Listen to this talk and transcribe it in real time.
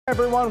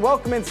Everyone,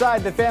 welcome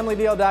inside the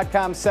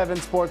FamilyDeal.com 7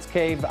 Sports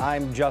Cave.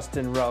 I'm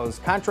Justin Rose.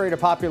 Contrary to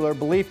popular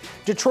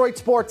belief, Detroit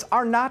sports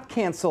are not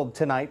canceled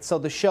tonight, so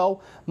the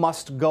show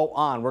must go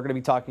on. We're going to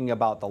be talking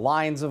about the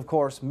Lions, of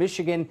course,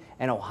 Michigan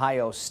and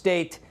Ohio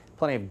State.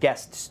 Plenty of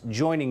guests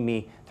joining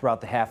me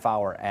throughout the half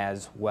hour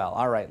as well.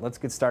 All right, let's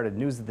get started.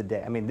 News of the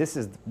day. I mean, this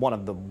is one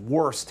of the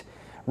worst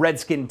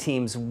Redskin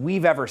teams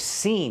we've ever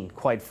seen,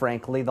 quite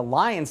frankly. The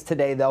Lions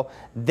today, though,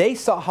 they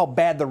saw how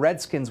bad the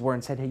Redskins were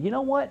and said, hey, you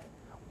know what?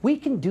 We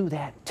can do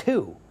that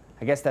too.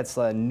 I guess that's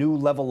a new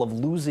level of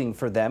losing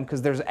for them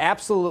because there's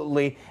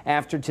absolutely,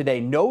 after today,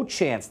 no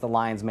chance the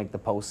Lions make the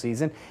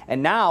postseason.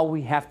 And now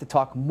we have to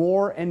talk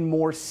more and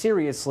more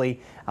seriously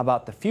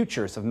about the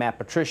futures of Matt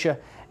Patricia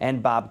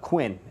and Bob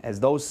Quinn, as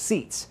those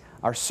seats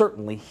are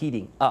certainly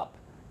heating up.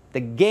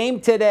 The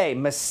game today,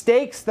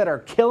 mistakes that are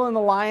killing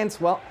the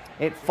Lions, well,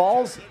 it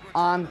falls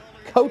on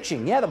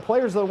coaching. Yeah, the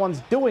players are the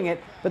ones doing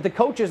it, but the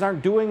coaches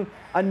aren't doing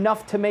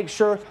enough to make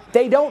sure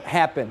they don't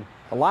happen.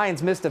 The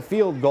Lions missed a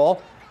field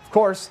goal. Of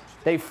course,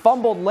 they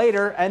fumbled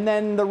later, and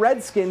then the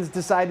Redskins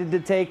decided to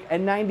take a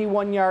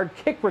 91-yard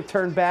kick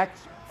return back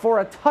for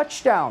a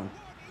touchdown.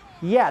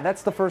 Yeah,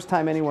 that's the first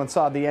time anyone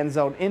saw the end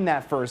zone in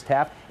that first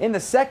half. In the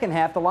second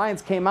half, the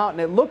Lions came out, and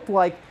it looked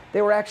like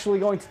they were actually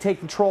going to take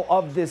control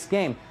of this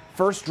game.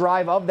 First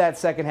drive of that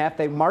second half,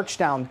 they marched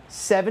down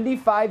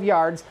 75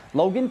 yards.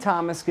 Logan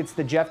Thomas gets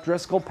the Jeff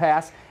Driscoll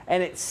pass,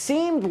 and it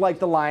seemed like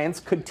the Lions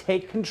could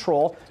take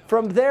control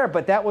from there,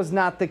 but that was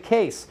not the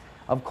case.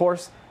 Of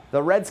course,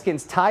 the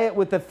Redskins tie it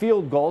with a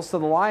field goal, so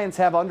the Lions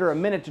have under a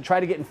minute to try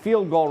to get in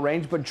field goal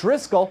range, but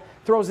Driscoll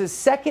throws his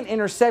second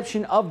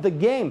interception of the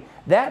game.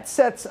 That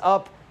sets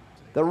up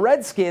the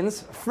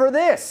Redskins for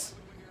this.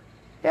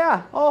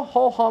 Yeah, oh,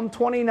 ho-hum,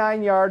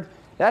 29-yard.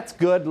 That's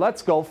good.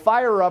 Let's go.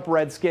 Fire up,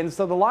 Redskins.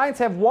 So the Lions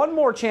have one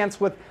more chance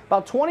with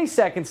about 20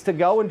 seconds to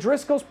go, and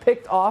Driscoll's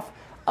picked off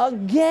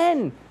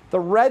again. The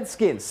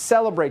Redskins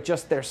celebrate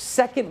just their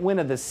second win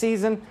of the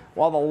season,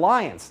 while the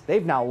Lions,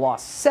 they've now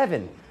lost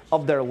 7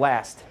 of their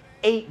last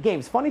 8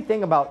 games. Funny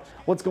thing about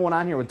what's going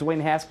on here with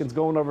Dwayne Haskins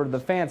going over to the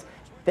fans,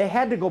 they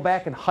had to go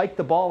back and hike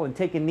the ball and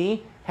take a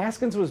knee.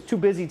 Haskins was too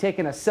busy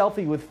taking a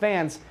selfie with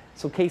fans,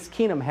 so Case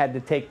Keenum had to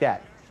take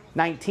that.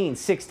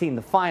 19-16,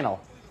 the final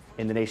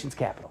in the nation's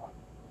capital.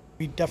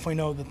 We definitely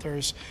know that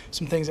there's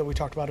some things that we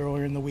talked about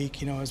earlier in the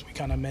week, as we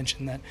kind of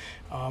mentioned, that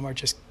are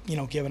just,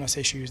 giving us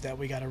issues that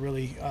we got to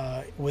really,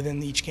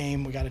 within each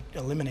game, we got to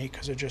eliminate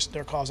because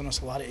they're causing us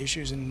a lot of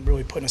issues and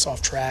really putting us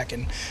off track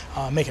and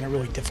making it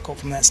really difficult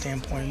from that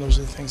standpoint. And those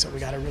are the things that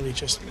we got to really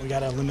we got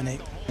to eliminate.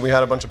 We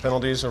had a bunch of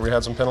penalties, or we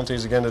had some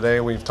penalties again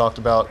today. We've talked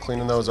about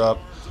cleaning those up.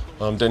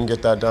 Didn't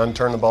get that done.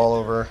 Turned the ball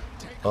over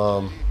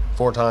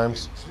 4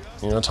 times.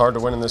 It's hard to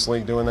win in this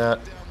league doing that.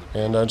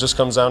 And it just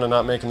comes down to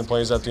not making the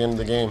plays at the end of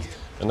the game.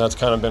 And that's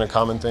kind of been a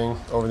common thing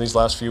over these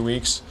last few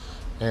weeks.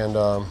 And,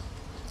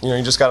 you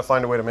just got to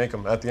find a way to make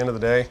them. At the end of the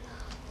day,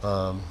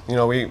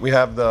 we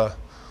have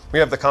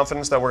the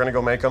confidence that we're going to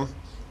go make them,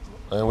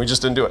 and we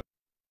just didn't do it.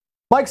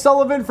 Mike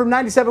Sullivan from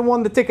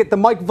 97.1 The Ticket, the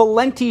Mike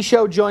Valenti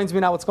Show, joins me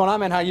now. What's going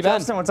on, man? How you been?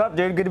 Justin, what's up,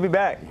 dude? Good to be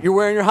back. You're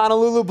wearing your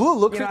Honolulu blue.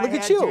 Look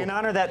at you. In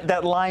honor of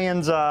that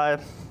Lions,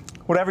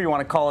 whatever you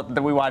want to call it,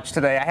 that we watched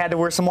today, I had to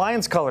wear some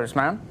Lions colors,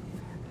 man.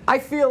 I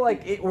feel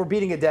like we're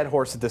beating a dead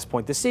horse at this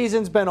point. The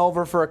season's been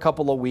over for a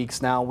couple of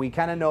weeks now. We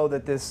kind of know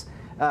that this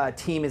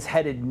team is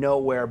headed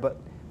nowhere. But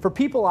for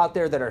people out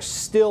there that are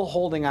still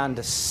holding on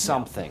to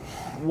something,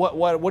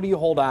 what do you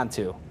hold on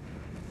to,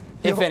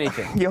 if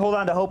anything? You hold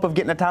on to hope of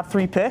getting a top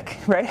 3 pick,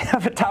 right?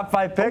 Have a top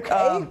 5 pick.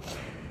 Okay.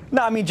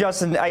 No, I mean,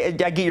 Justin, I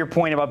get your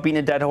point about beating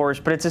a dead horse,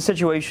 but it's a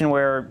situation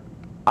where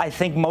I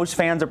think most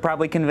fans are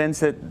probably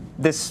convinced that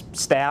this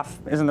staff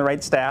isn't the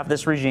right staff,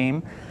 this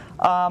regime.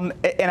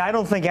 And I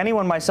don't think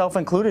anyone, myself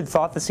included,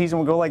 thought the season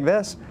would go like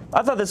this.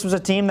 I thought this was a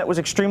team that was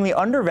extremely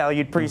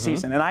undervalued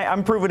preseason, and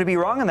I'm proven to be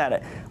wrong on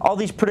that. All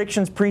these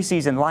predictions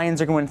preseason,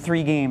 Lions are going to win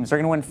 3 games, they're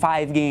going to win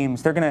 5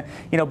 games, they're going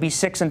to, be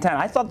 6-10.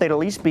 I thought they'd at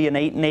least be an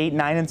 8-8,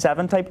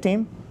 9-7 type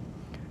team.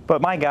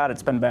 But my God,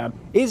 it's been bad.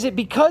 Is it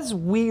because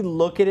we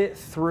look at it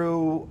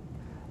through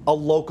a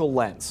local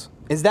lens?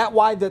 Is that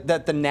why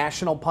that the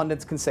national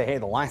pundits can say, hey,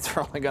 the Lions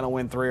are only going to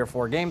win 3 or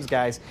 4 games,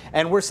 guys?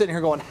 And we're sitting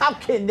here going, how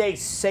can they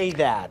say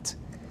that?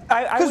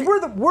 Because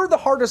we're the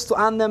hardest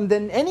on them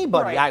than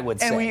anybody, right. I would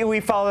say. And we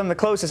follow them the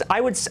closest.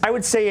 I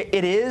would say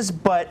it is,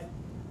 but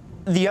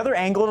the other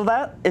angle to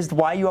that is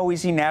why you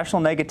always see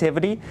national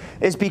negativity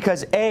is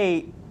because,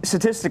 A,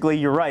 statistically,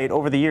 you're right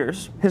over the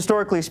years.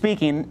 Historically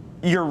speaking,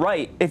 you're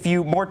right.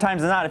 More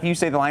times than not, if you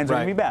say the Lions are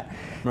going to be bad.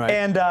 Right.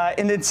 And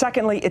then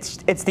secondly,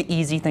 it's the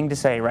easy thing to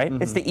say, right?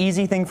 Mm-hmm. It's the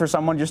easy thing for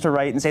someone just to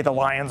write and say the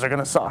Lions are going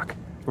to suck.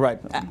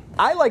 Right.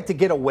 I like to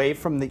get away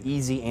from the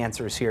easy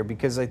answers here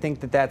because I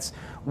think that's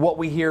what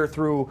we hear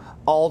through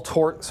all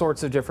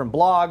sorts of different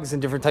blogs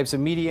and different types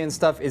of media and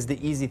stuff is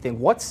the easy thing.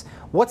 What's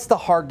the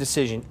hard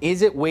decision?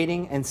 Is it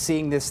waiting and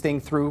seeing this thing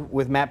through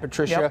with Matt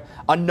Patricia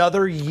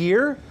another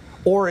year?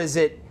 Or is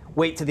it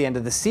wait to the end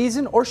of the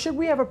season, or should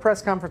we have a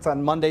press conference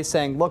on Monday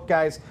saying, look,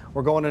 guys,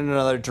 we're going in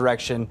another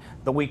direction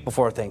the week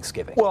before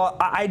Thanksgiving? Well,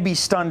 I'd be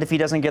stunned if he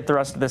doesn't get the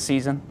rest of the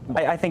season.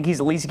 I think he's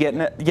at least getting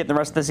the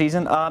rest of the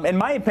season. In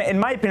my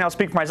opinion, I'll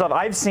speak for myself.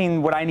 I've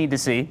seen what I need to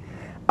see.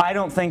 I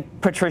don't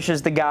think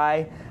Patricia's the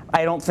guy.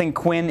 I don't think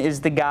Quinn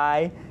is the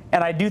guy.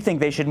 And I do think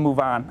they should move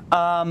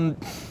on.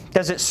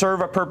 Does it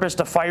serve a purpose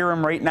to fire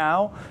him right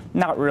now?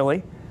 Not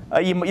really.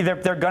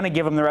 They're going to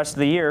give him the rest of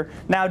the year.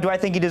 Now, do I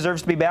think he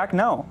deserves to be back?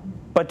 No.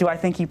 But do I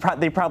think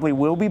they probably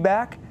will be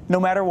back no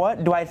matter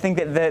what? Do I think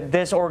that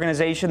this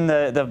organization,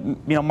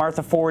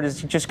 Martha Ford,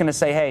 is just going to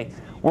say, hey,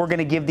 we're going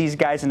to give these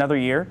guys another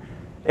year?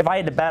 If I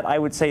had to bet, I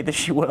would say that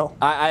she will.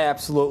 I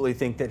absolutely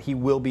think that he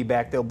will be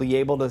back. They'll be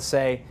able to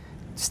say,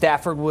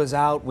 Stafford was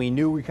out. We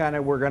knew we kind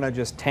of were going to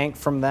just tank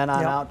from then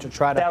on out to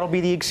try to. That'll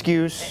be the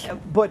excuse.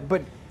 But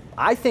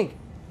I think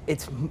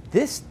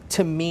this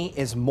to me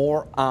is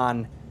more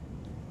on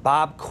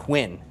Bob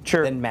Quinn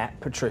than Matt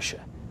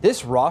Patricia.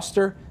 This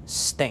roster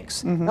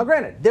stinks. Now,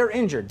 granted, they're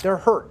injured. They're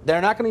hurt.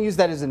 They're not going to use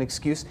that as an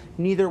excuse.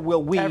 Neither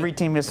will we. Every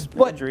team has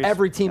injuries.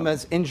 Every team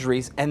has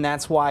injuries, and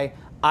that's why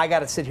I got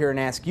to sit here and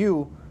ask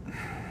you.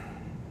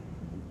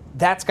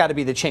 That's got to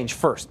be the change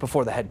first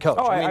before the head coach.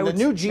 I mean, the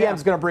new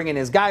GM's going to bring in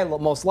his guy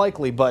most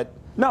likely, but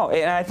no,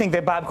 and I think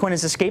that Bob Quinn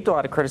has escaped a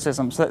lot of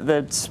criticism. So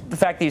the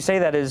fact that you say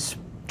that is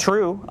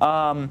true.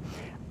 The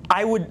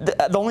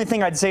only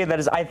thing I'd say that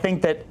is I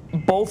think that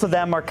both of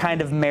them are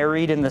kind of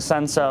married in the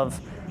sense of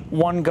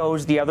one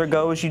goes, the other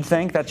goes. You'd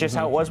think that's just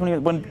how it was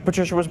when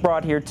Patricia was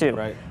brought here too.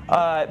 Right.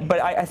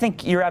 But I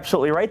think you're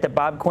absolutely right that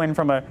Bob Quinn,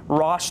 from a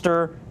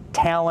roster,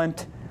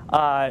 talent,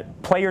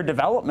 player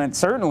development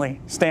certainly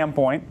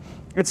standpoint,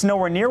 it's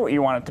nowhere near what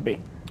you want it to be.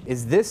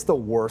 Is this the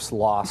worst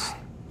loss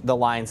the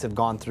Lions have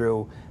gone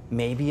through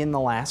maybe in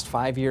the last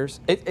 5 years?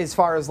 As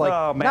far as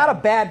not a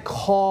bad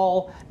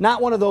call,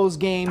 not one of those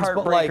games,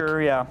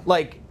 heartbreaker,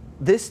 but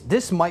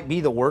this might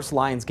be the worst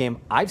Lions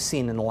game I've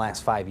seen in the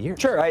last 5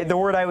 years. Sure, the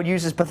word I would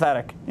use is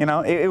pathetic.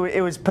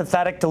 It was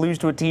pathetic to lose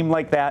to a team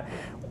like that.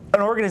 An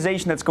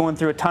organization that's going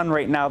through a ton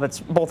right now that's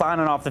both on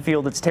and off the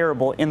field, it's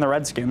terrible in the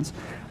Redskins.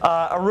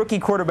 A rookie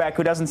quarterback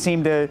who doesn't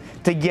seem to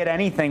get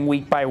anything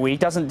week by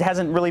week,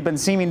 hasn't really been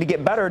seeming to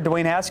get better,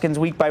 Dwayne Haskins,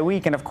 week by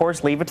week, and of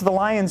course leave it to the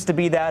Lions to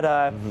be that,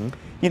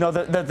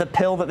 the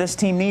pill that this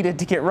team needed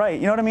to get right.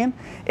 You know what I mean?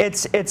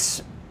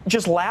 It's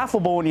just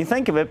laughable when you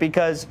think of it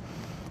because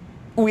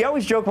we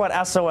always joke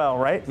about SOL,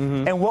 right?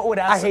 And what would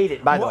I hate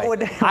it, by the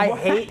way. I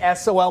hate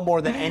SOL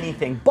more than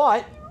anything,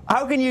 but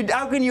How can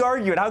you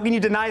argue it? How can you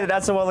deny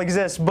that SOL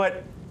exists?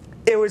 But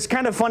it was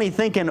kind of funny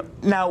thinking,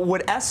 now,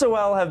 would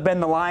SOL have been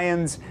the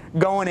Lions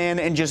going in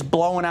and just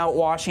blowing out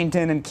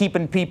Washington and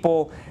keeping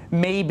people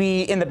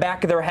maybe in the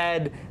back of their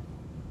head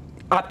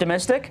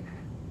optimistic?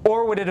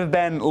 Or would it have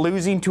been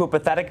losing to a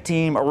pathetic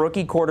team, a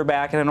rookie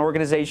quarterback, and an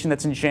organization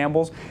that's in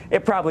shambles?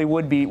 It probably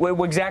would be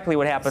exactly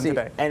what happened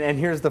today. And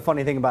here's the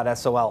funny thing about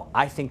SOL.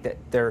 I think that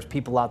there's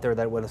people out there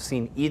that would have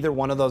seen either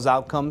one of those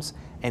outcomes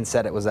and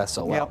said it was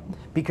SOL.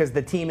 Because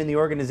the team and the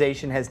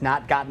organization has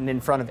not gotten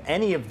in front of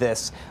any of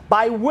this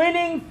by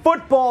winning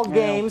football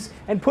games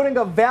and putting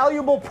a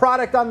valuable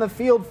product on the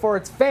field for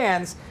its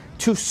fans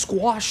to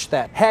squash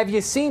that. Have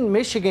you seen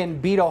Michigan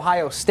beat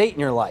Ohio State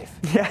in your life?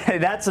 Yeah,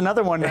 that's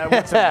another one.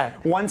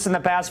 Once in the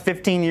past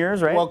 15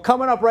 years, right? Well,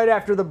 coming up right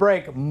after the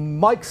break,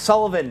 Mike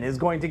Sullivan is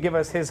going to give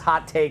us his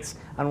hot takes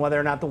on whether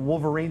or not the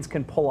Wolverines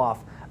can pull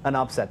off an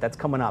upset. That's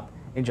coming up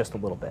in just a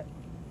little bit.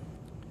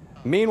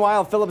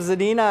 Meanwhile, Philip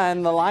Zadina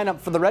in the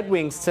lineup for the Red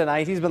Wings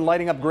tonight. He's been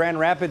lighting up Grand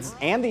Rapids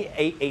and the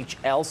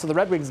AHL, so the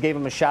Red Wings gave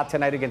him a shot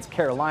tonight against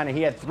Carolina.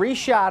 He had 3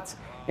 shots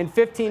in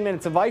 15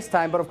 minutes of ice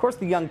time, but of course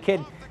the young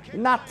kid,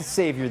 not the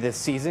savior this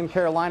season.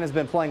 Carolina's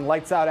been playing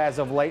lights out as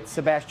of late.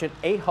 Sebastian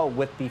Aho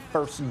with the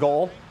first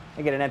goal.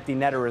 They get an empty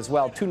netter as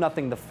well.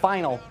 2-0 the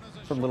final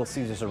from Little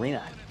Caesars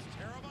Arena.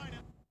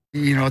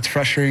 You know, it's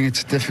frustrating,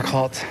 it's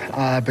difficult,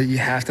 but you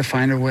have to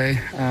find a way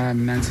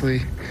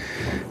mentally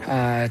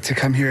to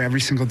come here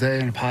every single day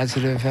in a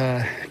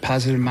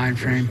positive mind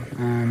frame.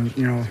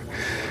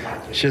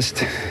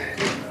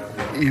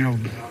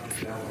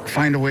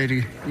 Find a way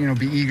to,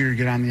 be eager to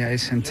get on the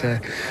ice and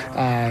to,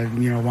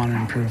 want to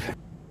improve.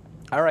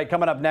 All right,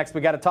 coming up next, we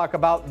got to talk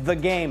about the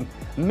game.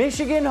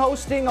 Michigan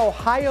hosting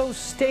Ohio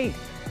State.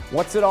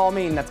 What's it all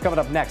mean? That's coming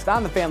up next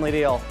on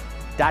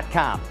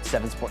thefamilydeal.com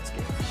 7 Sports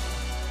Game.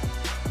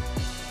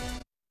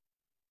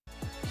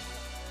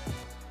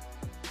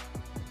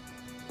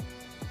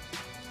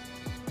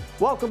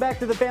 Welcome back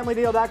to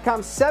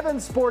thefamilydeal.com 7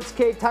 Sports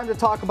Cave. Time to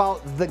talk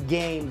about the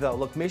game, though.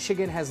 Look,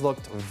 Michigan has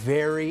looked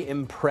very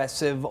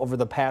impressive over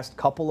the past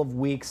couple of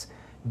weeks,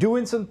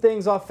 doing some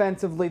things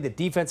offensively. The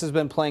defense has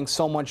been playing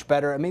so much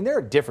better. I mean, they're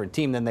a different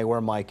team than they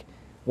were, Mike,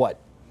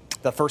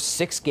 the first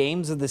 6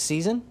 games of the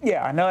season?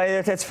 Yeah, no,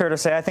 that's fair to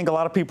say. I think a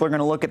lot of people are going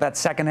to look at that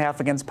second half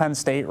against Penn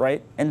State,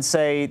 right, and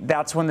say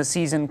that's when the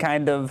season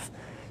kind of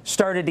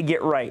started to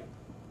get right.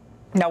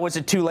 Now, was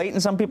it too late in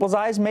some people's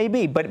eyes?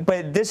 Maybe, but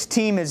this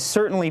team is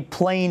certainly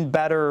playing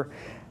better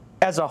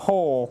as a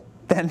whole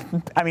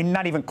than, I mean,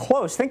 not even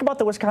close. Think about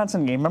the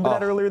Wisconsin game. Remember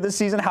that earlier this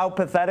season, how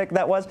pathetic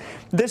that was?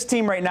 This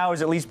team right now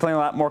is at least playing a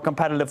lot more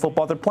competitive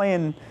football.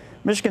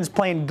 Michigan's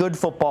playing good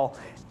football.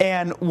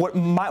 And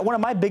one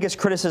of my biggest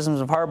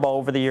criticisms of Harbaugh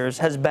over the years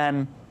has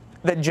been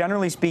that,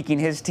 generally speaking,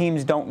 his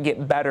teams don't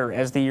get better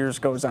as the years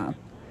goes on.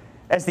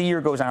 As the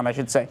year goes on, I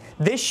should say.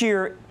 This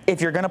year,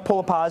 if you're going to pull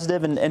a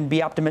positive and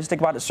be optimistic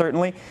about it,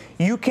 certainly,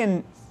 you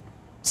can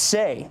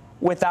say,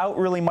 without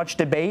really much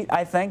debate,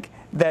 I think,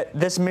 that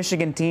this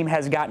Michigan team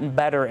has gotten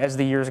better as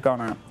the years gone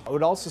on. I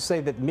would also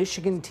say that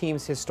Michigan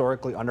teams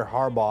historically under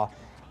Harbaugh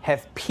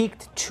have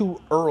peaked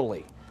too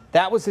early.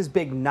 That was his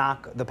big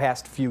knock the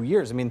past few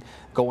years. I mean,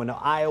 going to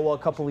Iowa a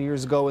couple of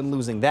years ago and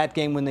losing that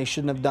game when they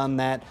shouldn't have done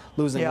that.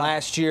 Losing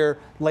last year,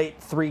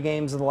 late 3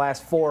 games of the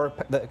last 4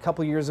 a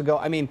couple of years ago.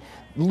 I mean,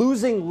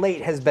 losing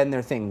late has been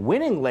their thing.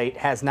 Winning late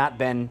has not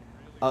been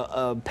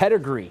a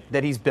pedigree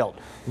that he's built.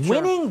 Sure.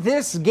 Winning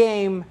this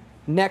game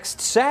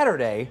next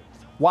Saturday,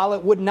 while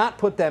it would not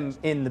put them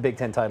in the Big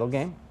Ten title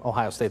game,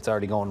 Ohio State's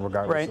already going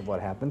regardless of what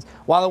happens,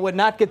 while it would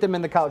not get them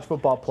in the college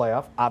football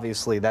playoff,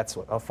 obviously that's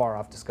a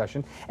far-off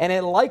discussion, and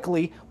it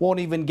likely won't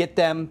even get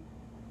them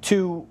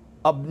to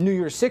a New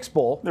Year's Six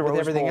Bowl with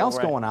everything else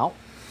going out.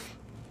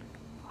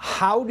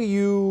 How do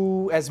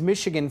you, as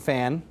Michigan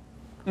fan,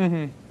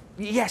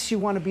 yes, you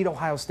want to beat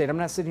Ohio State. I'm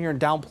not sitting here and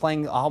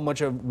downplaying how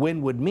much a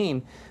win would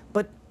mean,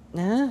 but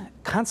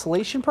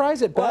consolation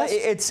prize at best?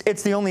 Well,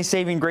 it's the only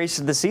saving grace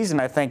of the season,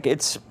 I think.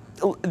 It's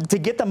to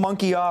get the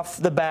monkey off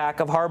the back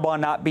of Harbaugh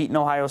not beating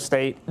Ohio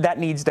State. That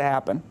needs to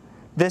happen.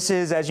 This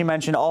is, as you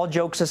mentioned, all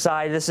jokes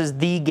aside, this is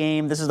the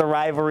game. This is the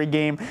rivalry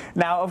game.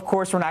 Now, of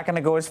course, we're not going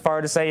to go as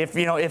far to say if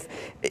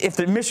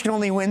the Michigan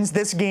only wins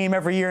this game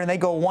every year and they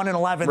go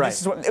 1-11. Right.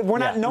 This is what we're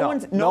not. No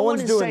one's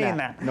saying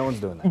that. No one's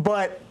doing that.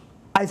 But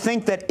I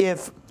think that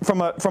if, from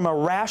a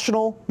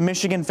rational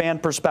Michigan fan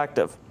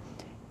perspective,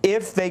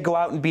 if they go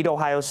out and beat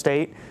Ohio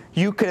State,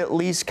 you could at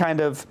least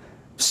kind of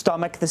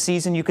stomach the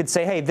season. You could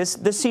say, hey, this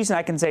season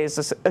I can say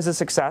is a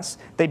success.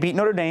 They beat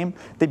Notre Dame.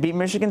 They beat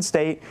Michigan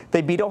State.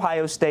 They beat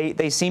Ohio State.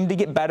 They seemed to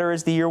get better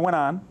as the year went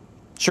on.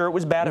 Sure, it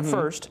was bad at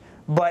first,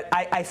 but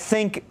I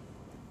think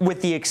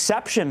with the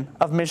exception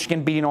of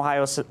Michigan beating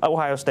Ohio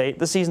State,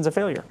 the season's a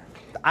failure.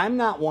 I'm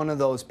not one of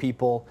those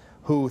people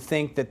who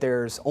think that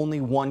there's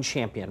only one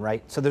champion,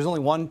 right? So there's only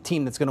one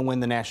team that's going to win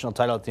the national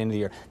title at the end of the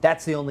year.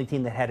 That's the only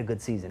team that had a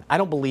good season. I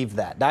don't believe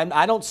that.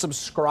 I don't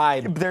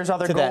subscribe to that. There's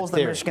other goals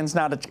that Michigan's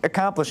not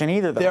accomplishing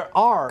either, though. There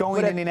are.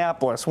 Going to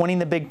Indianapolis, winning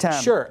the Big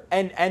Ten. Sure,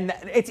 and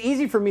it's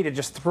easy for me to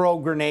just throw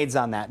grenades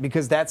on that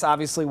because that's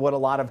obviously what a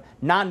lot of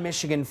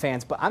non-Michigan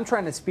fans, but I'm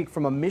trying to speak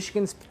from a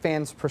Michigan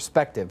fan's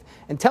perspective.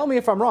 And tell me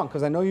if I'm wrong,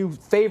 because I know you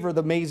favor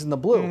the maize and the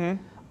blue.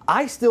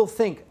 I still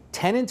think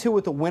 10-2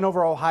 with a win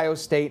over Ohio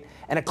State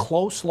and a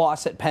close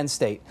loss at Penn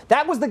State.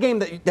 That was the game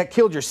that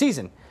killed your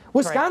season.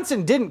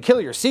 Wisconsin didn't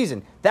kill your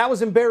season. That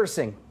was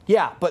embarrassing.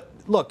 Yeah, but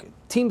look,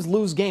 teams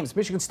lose games.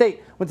 Michigan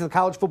State went to the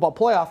college football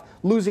playoff,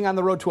 losing on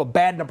the road to a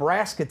bad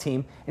Nebraska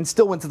team, and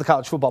still went to the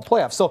college football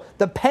playoff. So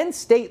the Penn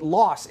State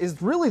loss is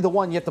really the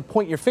one you have to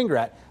point your finger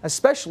at,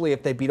 especially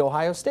if they beat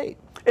Ohio State.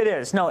 It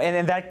is. No,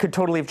 and that could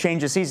totally have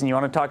changed the season. You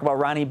want to talk about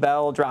Ronnie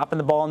Bell dropping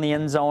the ball in the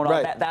end zone,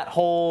 that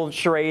whole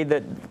charade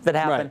that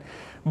happened.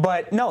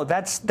 But no,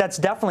 that's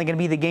definitely going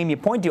to be the game you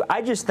point to.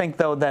 I just think,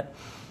 though, that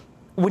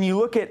when you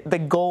look at the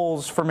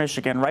goals for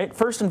Michigan, right?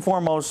 First and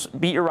foremost,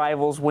 beat your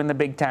rivals, win the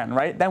Big Ten,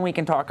 right? Then we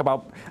can talk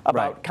about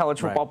college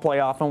football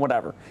playoff and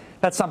whatever.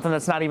 That's something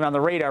that's not even on the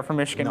radar for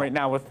Michigan right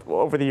now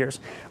over the years.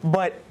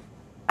 But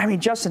I mean,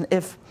 Justin,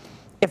 if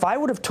I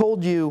would have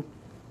told you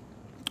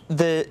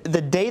the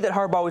day that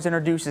Harbaugh was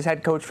introduced as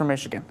head coach for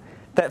Michigan,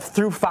 that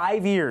through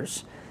 5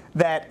 years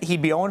that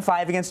he'd be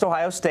 0-5 against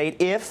Ohio State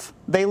if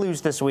they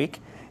lose this week,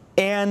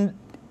 and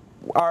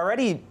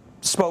already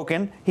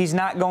spoken, he's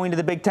not going to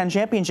the Big Ten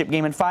championship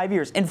game in 5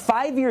 years. In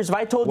 5 years, if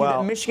I told you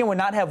that Michigan would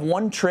not have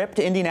one trip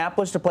to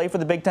Indianapolis to play for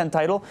the Big Ten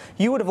title,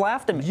 you would have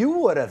laughed at me. You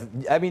would have.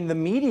 I mean, the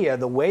media,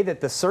 the way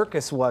that the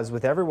circus was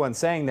with everyone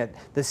saying that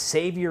the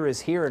savior is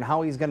here and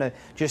how he's going to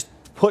just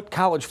put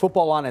college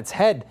football on its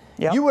head,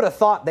 you would have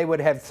thought they would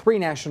have 3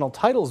 national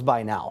titles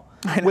by now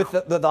with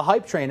the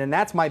hype train. And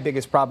that's my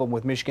biggest problem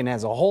with Michigan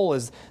as a whole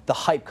is the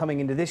hype coming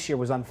into this year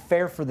was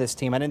unfair for this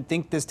team. I didn't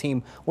think this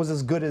team was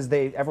as good as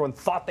everyone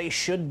thought they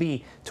should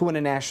be to win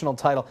a national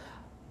title.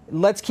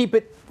 Let's keep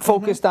it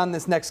focused on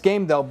this next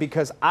game, though,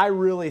 because I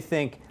really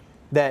think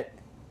that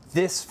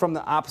this, from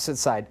the opposite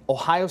side,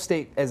 Ohio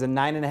State as a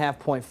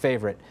 9.5-point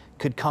favorite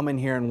could come in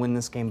here and win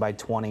this game by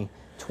 20.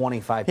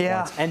 25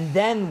 points. And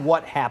then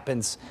what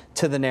happens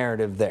to the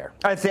narrative there?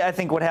 I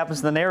think what happens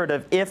to the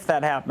narrative, if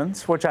that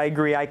happens, which I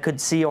agree, I could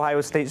see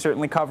Ohio State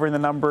certainly covering the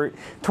number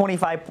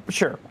 25.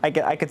 Sure, I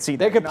could see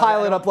that. They could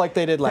pile it up like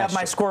they did last year. I don't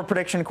have my score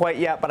prediction quite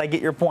yet, but I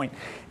get your point.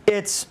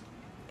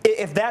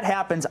 If that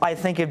happens, I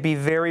think it'd be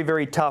very,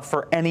 very tough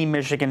for any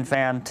Michigan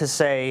fan to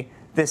say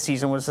this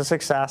season was a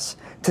success,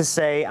 to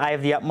say I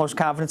have the utmost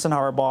confidence in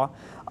Harbaugh.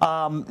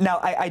 Now,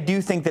 I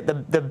do think that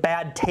the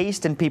bad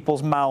taste in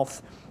people's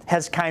mouth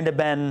has kind of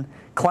been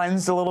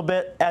cleansed a little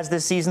bit as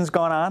this season's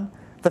gone on.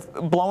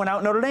 blowing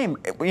out Notre Dame.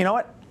 You know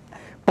what?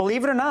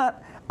 Believe it or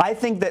not, I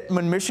think that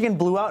when Michigan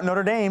blew out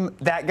Notre Dame,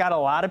 that got a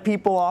lot of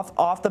people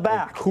off the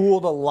back. It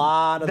cooled a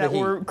lot of the heat. That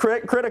were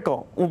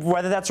critical,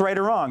 whether that's right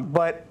or wrong.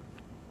 But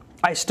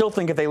I still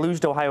think if they lose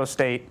to Ohio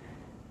State,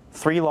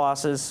 3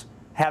 losses,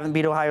 haven't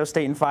beat Ohio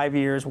State in 5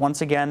 years,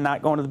 once again,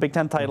 not going to the Big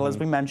Ten title, as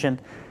we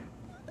mentioned,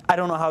 I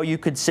don't know how you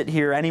could sit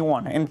here,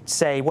 anyone, and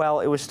say,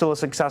 well, it was still a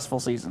successful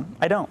season.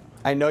 I don't.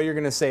 I know you're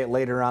going to say it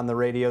later on the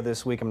radio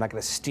this week. I'm not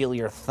going to steal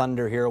your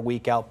thunder here a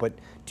week out, but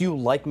do you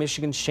like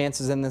Michigan's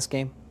chances in this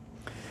game?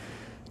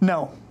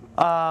 No,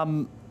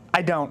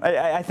 I don't.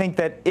 I think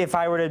that if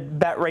I were to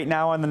bet right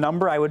now on the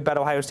number, I would bet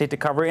Ohio State to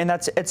cover. And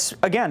it's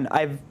again,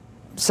 I've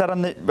said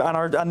on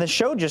the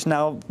show just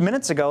now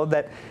minutes ago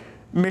that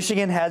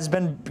Michigan has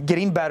been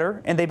getting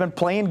better and they've been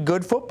playing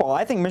good football.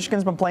 I think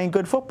Michigan's been playing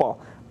good football.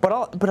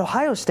 But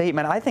Ohio State,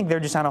 man, I think they're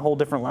just on a whole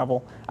different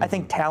level. I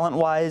think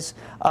talent-wise,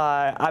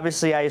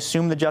 obviously I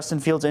assume the Justin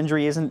Fields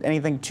injury isn't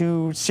anything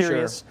too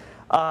serious.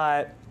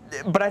 Sure.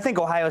 But I think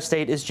Ohio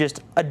State is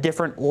just a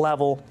different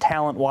level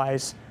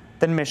talent-wise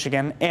than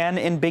Michigan. And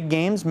in big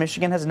games,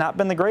 Michigan has not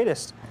been the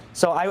greatest.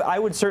 So I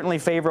would certainly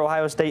favor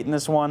Ohio State in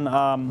this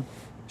one.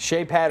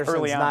 Shea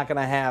Patterson's not going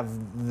to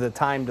have the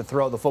time to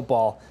throw the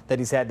football that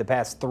he's had the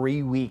past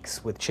 3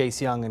 weeks with Chase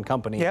Young and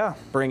company. Yeah.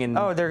 Bringing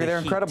they're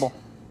incredible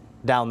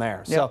down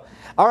there. Yep. So,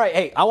 all right,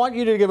 hey, I want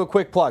you to give a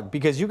quick plug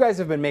because you guys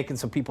have been making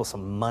some people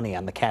some money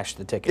on the Cash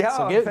the Ticket. Yeah,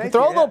 so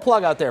throw a little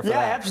plug out there for that.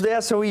 Yeah, absolutely. Yeah,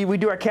 so we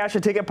do our Cash the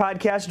Ticket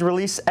podcast,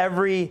 release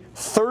every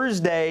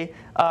Thursday,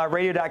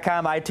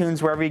 radio.com,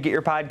 iTunes, wherever you get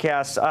your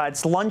podcasts.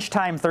 It's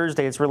lunchtime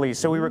Thursday it's released.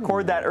 So we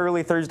record that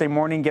early Thursday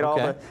morning, get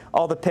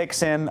all the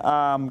picks in.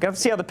 Got to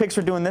see how the picks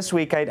are doing this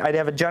week. I'd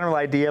have a general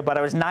idea, but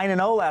I was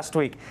 9-0 last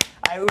week.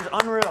 It was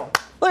unreal.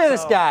 Look at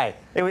this guy.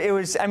 It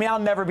was. I mean, I'll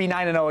never be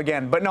 9-0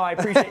 again. But no, I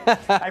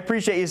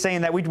appreciate you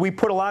saying that. We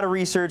put a lot of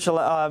research.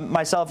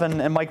 Myself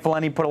and Mike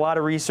Valenti put a lot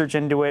of research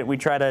into it. We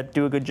try to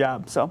do a good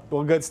job. So.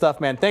 Well, good stuff,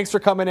 man. Thanks for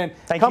coming in.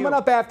 Coming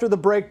up after the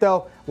break,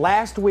 though.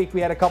 Last week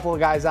we had a couple of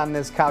guys on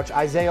this couch: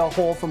 Isaiah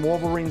Hole from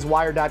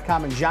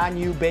WolverinesWire.com and John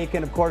U.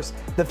 Bacon, of course,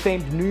 the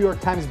famed New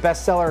York Times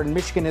bestseller and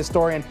Michigan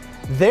historian.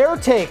 Their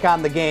take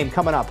on the game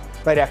coming up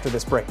right after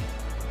this break.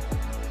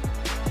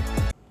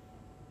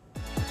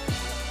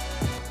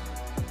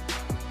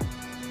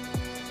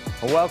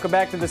 Welcome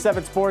back to the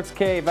 7 Sports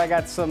Cave. I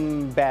got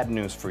some bad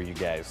news for you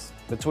guys.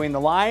 Between the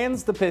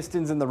Lions, the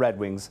Pistons, and the Red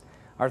Wings,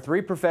 our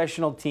 3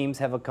 professional teams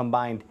have a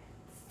combined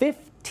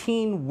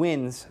 15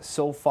 wins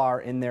so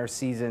far in their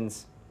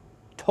seasons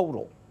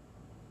total.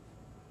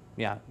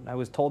 Yeah, I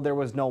was told there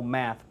was no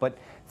math, but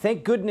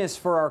thank goodness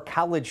for our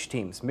college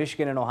teams,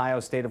 Michigan and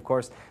Ohio State, of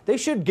course. They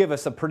should give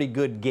us a pretty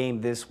good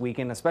game this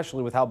weekend,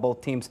 especially with how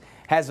both teams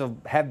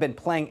have been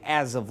playing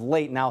as of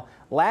late. Now,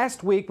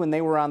 last week when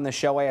they were on the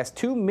show, I asked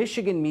 2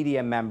 Michigan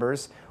media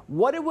members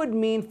what it would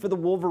mean for the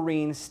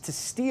Wolverines to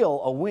steal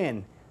a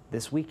win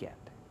this weekend.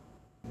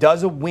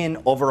 Does a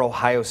win over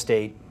Ohio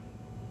State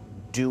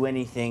do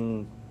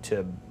anything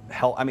to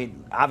help? I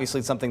mean, obviously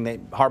it's something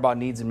that Harbaugh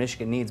needs and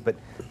Michigan needs, but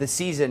the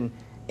season,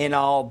 in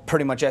all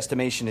pretty much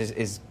estimation,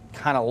 is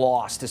kind of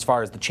lost as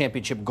far as the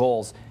championship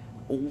goals.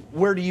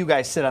 Where do you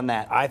guys sit on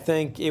that? I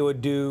think it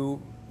would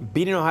do,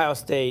 beating Ohio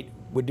State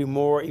would do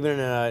more, even in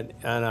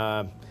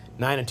a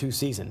 9-2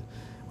 season,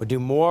 would do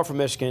more for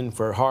Michigan,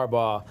 for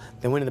Harbaugh,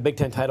 than winning the Big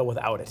Ten title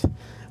without it.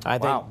 I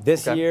think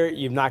this year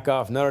you've knocked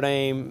off Notre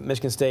Dame,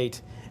 Michigan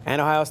State,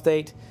 and Ohio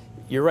State.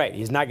 You're right.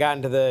 He's not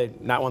gotten to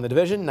not won the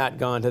division, not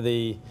gone to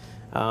the,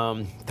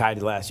 tied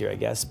to last year, I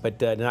guess,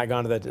 but not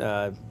gone to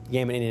the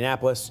game in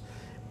Indianapolis.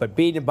 But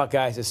beating the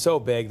Buckeyes is so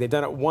big. They've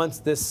done it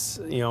once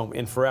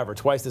in forever,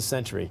 twice this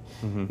century.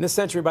 And this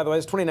century, by the way,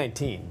 is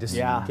 2019, just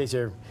in case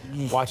you're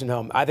watching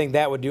home. I think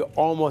that would do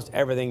almost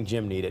everything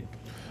Jim needed.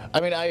 I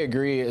mean, I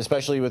agree,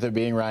 especially with it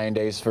being Ryan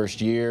Day's first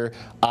year.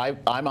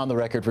 I'm on the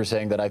record for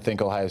saying that I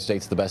think Ohio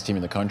State's the best team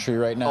in the country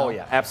right now. Oh,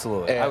 yeah,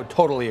 absolutely. I would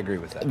totally agree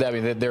with that. I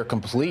mean, they're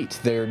complete.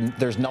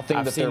 There's nothing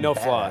I've seen no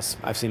flaws.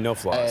 I've seen no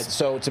flaws.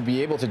 So to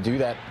be able to do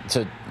that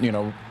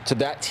to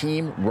that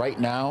team right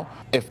now,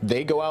 if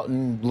they go out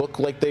and look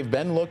like they've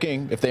been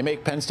looking, if they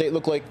make Penn State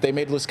look like they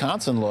made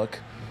Wisconsin look,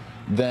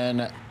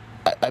 then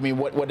I mean,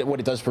 what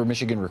it does for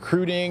Michigan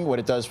recruiting, what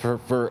it does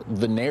for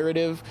the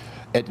narrative,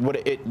 it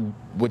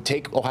would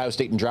take Ohio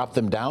State and drop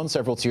them down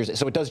several tiers.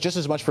 So it does just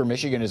as much for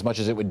Michigan as much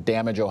as it would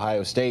damage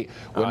Ohio State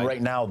when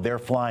right now they're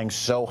flying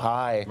so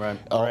high. Right.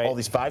 All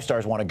these 5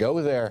 stars want to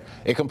go there.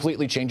 It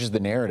completely changes the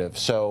narrative.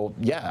 So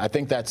yeah, I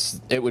think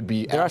it would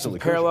be there absolutely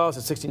are some parallels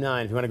at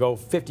 69. If you want to go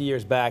 50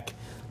 years back,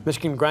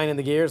 Michigan grinding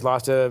the gears,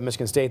 lost to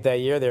Michigan State that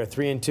year. They were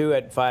 3-2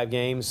 at 5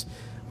 games.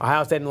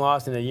 Ohio State hadn't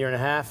lost in a year and a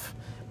half.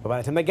 But by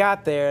the time they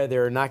got there, they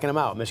were knocking them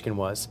out. Michigan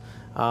was.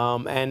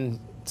 And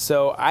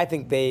so I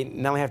think they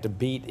not only have to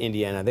beat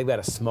Indiana, they've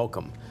got to smoke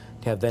them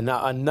to have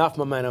enough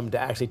momentum to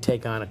actually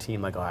take on a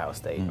team like Ohio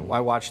State. I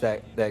watched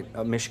that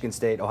Michigan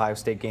State-Ohio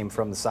State game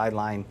from the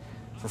sideline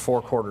for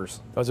 4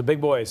 quarters. Those are big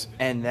boys.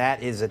 And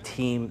that is a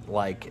team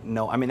like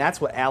no. I mean,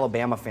 that's what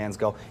Alabama fans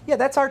go, yeah,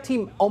 that's our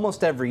team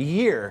almost every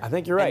year. I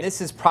think you're right. And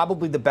this is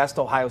probably the best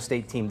Ohio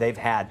State team they've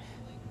had.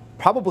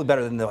 Probably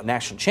better than the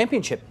national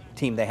championship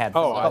team they had a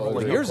couple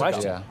of years ago.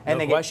 Yeah.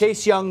 And they get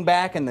Chase Young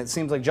back, and it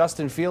seems like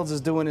Justin Fields is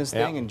doing his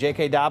thing, and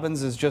J.K.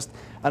 Dobbins is just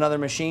another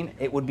machine.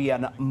 It would be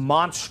a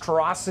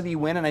monstrosity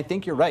win, and I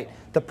think you're right.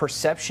 The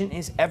perception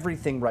is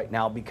everything right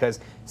now because,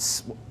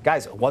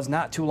 guys, it was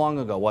not too long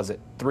ago, was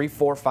it 3,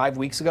 4, 5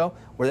 weeks ago,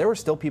 where there were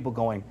still people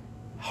going,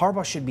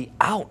 Harbaugh should be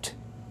out.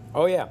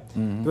 Oh, yeah.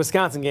 The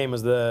Wisconsin game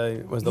was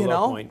the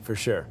low point for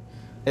sure.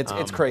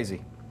 It's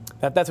crazy.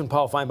 That's when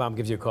Paul Feinbaum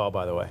gives you a call,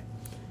 by the way.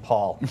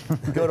 Paul.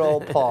 Good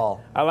old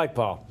Paul. I like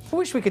Paul. I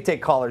wish we could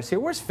take callers here.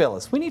 Where's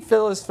Phyllis? We need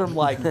Phyllis from,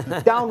 like,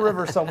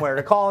 downriver somewhere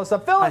to call us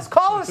up. Phyllis,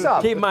 call us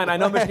up. Keep in mind, I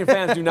know Michigan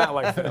fans do not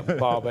like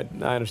Paul, but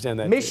I understand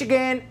that.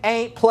 Michigan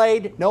ain't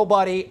played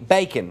nobody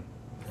bacon.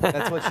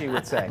 That's what she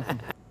would say.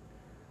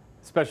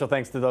 Special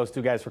thanks to those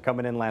two guys for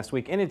coming in last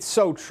week. And it's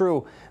so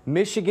true.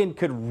 Michigan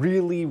could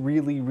really,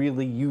 really,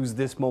 really use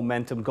this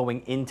momentum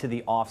going into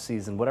the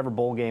offseason. Whatever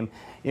bowl game,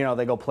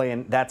 they go play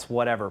in, that's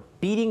whatever.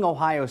 Beating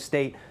Ohio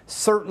State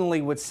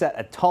certainly would set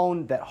a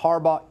tone that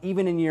Harbaugh,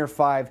 even in year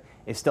 5,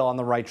 is still on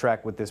the right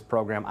track with this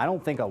program. I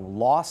don't think a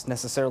loss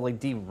necessarily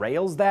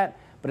derails that,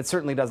 but it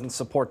certainly doesn't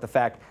support the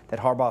fact that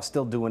Harbaugh's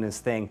still doing his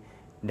thing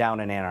down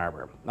in Ann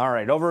Arbor. All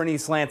right, over in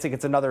East Lansing,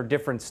 it's another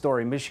different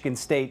story. Michigan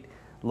State,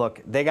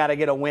 look, they got to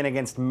get a win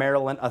against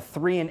Maryland, a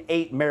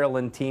 3-8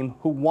 Maryland team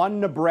who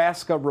one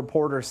Nebraska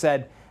reporter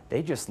said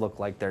they just look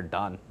like they're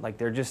done, like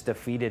they're just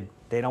defeated.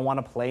 They don't want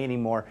to play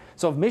anymore.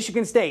 So if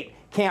Michigan State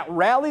can't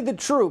rally the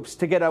troops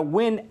to get a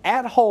win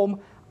at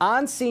home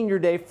on senior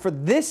day for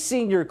this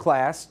senior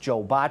class,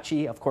 Joe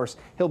Bacci, of course,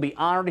 he'll be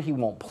honored. He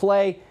won't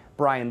play.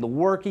 Brian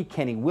Lewerke,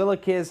 Kenny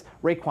Willekes,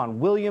 Raekwon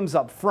Williams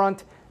up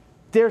front.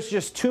 There's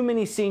just too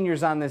many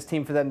seniors on this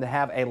team for them to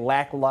have a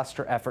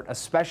lackluster effort,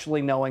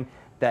 especially knowing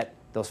that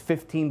those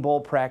 15 bowl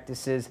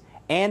practices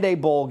and a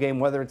bowl game,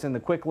 whether it's in the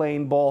Quick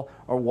Lane Bowl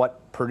or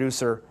what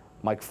producer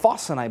Mike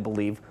Fossen, I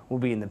believe, will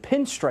be in the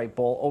Pinstripe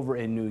Bowl over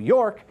in New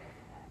York,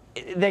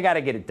 they got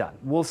to get it done.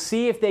 We'll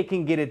see if they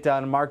can get it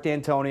done. Mark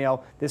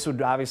D'Antonio, this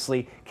would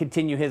obviously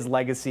continue his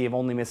legacy of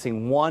only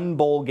missing 1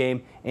 bowl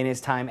game in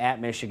his time at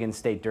Michigan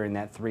State during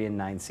that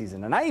 3-9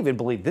 season. And I even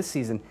believe this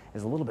season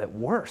is a little bit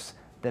worse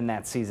than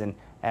that season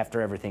after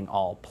everything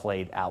all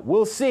played out.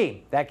 We'll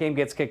see. That game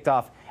gets kicked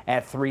off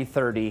at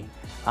 3:30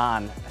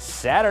 on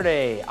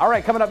Saturday. All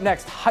right, coming up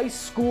next, high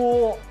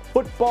school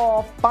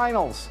football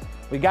finals.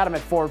 We got them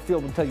at Ford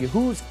Field. We'll tell you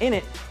who's in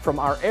it from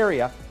our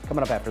area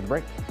coming up after the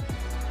break.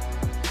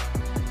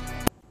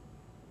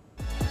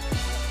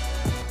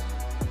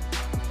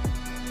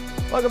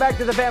 Welcome back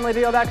to the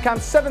FamilyDeal.com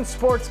 7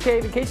 Sports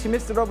Cave. In case you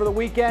missed it over the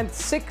weekend,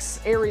 6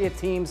 area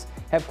teams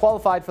have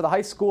qualified for the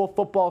high school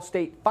football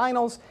state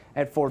finals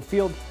at Ford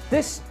Field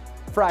this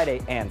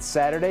Friday and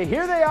Saturday.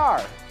 Here they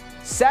are.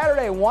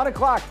 Saturday, 1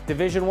 o'clock,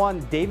 Division I,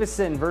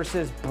 Davison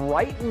versus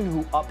Brighton,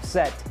 who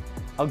upset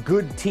a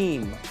good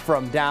team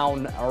from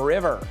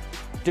downriver.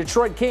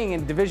 Detroit King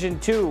in Division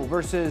II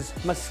versus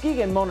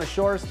Muskegon Mona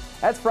Shores.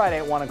 That's Friday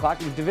at 1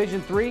 o'clock. In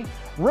Division III,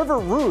 River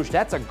Rouge.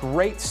 That's a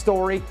great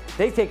story.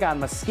 They take on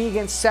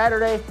Muskegon.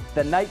 Saturday,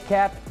 the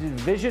nightcap,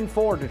 Division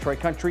IV,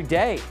 Detroit Country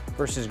Day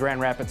versus Grand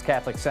Rapids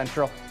Catholic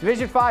Central.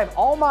 Division V,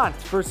 Almont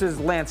versus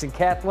Lansing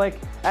Catholic.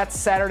 That's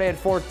Saturday at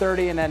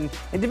 4:30. And then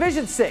in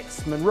Division VI,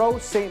 Monroe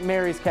St.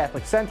 Mary's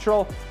Catholic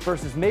Central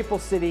versus Maple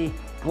City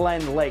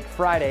Glen Lake,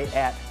 Friday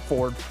at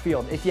Ford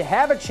Field. If you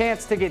have a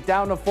chance to get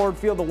down to Ford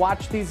Field to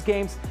watch these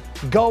games,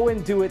 go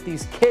and do it.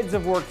 These kids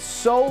have worked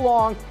so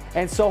long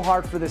and so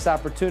hard for this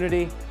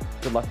opportunity.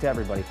 Good luck to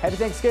everybody. Happy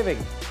Thanksgiving.